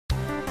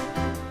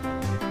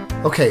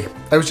Okay,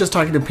 I was just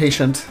talking to a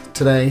patient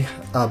today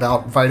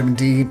about vitamin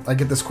D. I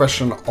get this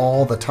question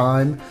all the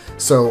time,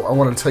 so I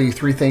want to tell you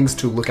 3 things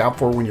to look out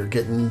for when you're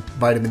getting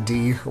vitamin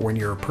D or when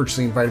you're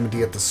purchasing vitamin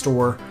D at the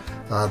store.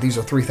 These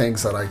are 3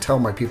 things that I tell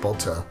my people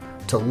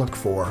to look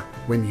for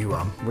when you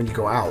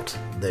go out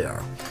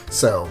there.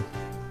 So,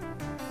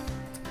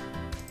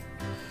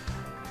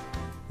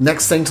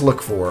 next thing to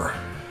look for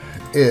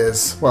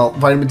is, well,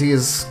 vitamin D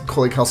is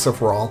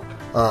cholecalciferol.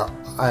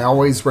 I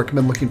always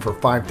recommend looking for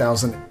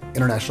 5,000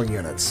 international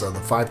units. So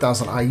the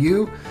 5,000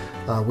 IU,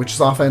 which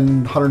is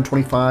often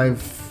 125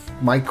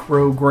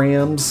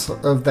 micrograms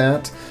of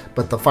that,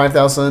 but the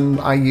 5,000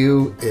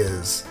 IU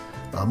is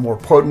more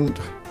potent.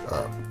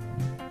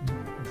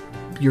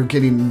 You're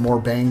getting more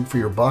bang for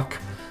your buck.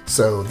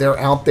 So they're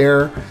out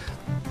there.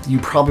 You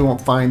probably won't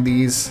find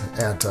these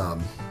at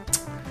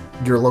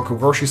your local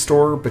grocery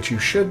store, but you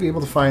should be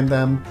able to find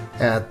them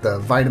at the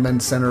vitamin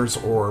centers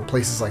or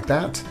places like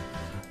that.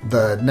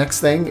 The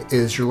next thing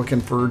is you're looking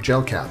for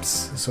gel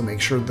caps. So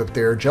make sure that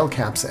they're gel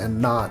caps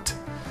and not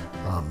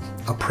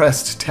a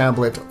pressed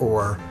tablet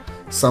or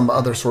some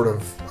other sort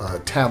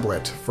of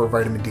tablet for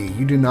vitamin D.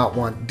 You do not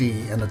want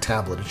D in a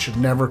tablet. It should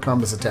never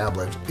come as a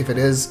tablet. If it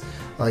is,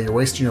 you're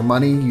wasting your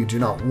money. You do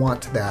not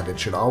want that. It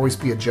should always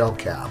be a gel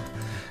cap.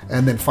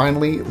 And then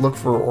finally, look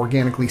for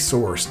organically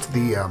sourced.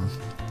 The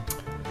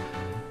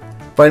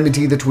vitamin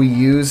D that we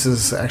use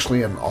is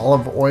actually an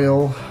olive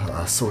oil,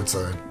 so it's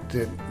a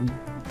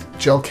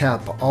gel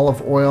cap olive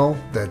oil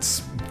that's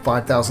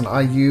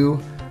 5,000 IU.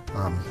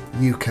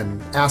 You can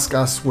ask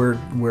us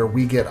where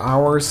we get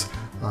ours.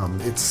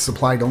 It's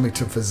supplied only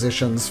to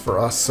physicians for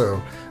us,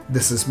 so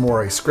this is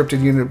more a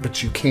scripted unit,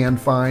 but you can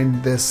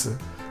find this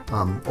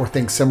or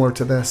things similar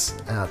to this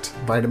at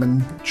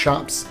vitamin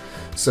shops.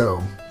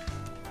 So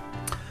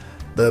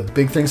the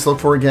big things to look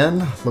for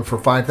again, look for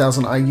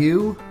 5,000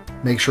 IU,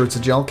 make sure it's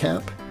a gel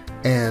cap,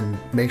 and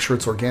make sure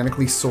it's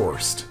organically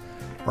sourced.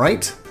 All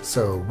right,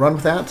 so run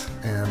with that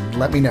and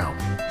let me know.